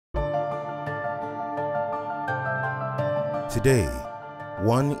Today,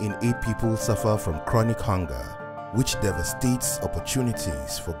 1 in 8 people suffer from chronic hunger, which devastates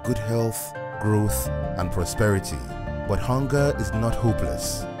opportunities for good health, growth, and prosperity. But hunger is not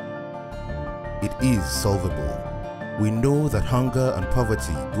hopeless. It is solvable. We know that hunger and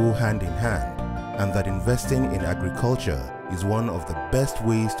poverty go hand in hand, and that investing in agriculture is one of the best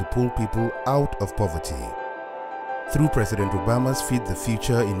ways to pull people out of poverty. Through President Obama's Feed the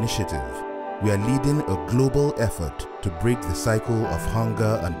Future initiative, we are leading a global effort to break the cycle of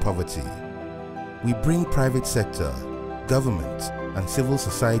hunger and poverty. We bring private sector, government, and civil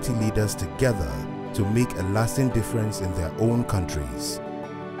society leaders together to make a lasting difference in their own countries.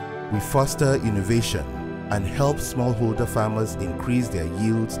 We foster innovation and help smallholder farmers increase their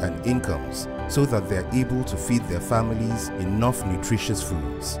yields and incomes so that they are able to feed their families enough nutritious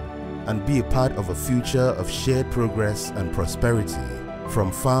foods and be a part of a future of shared progress and prosperity.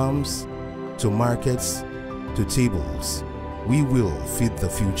 From farms to markets to tables, we will feed the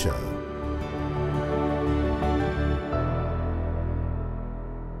future.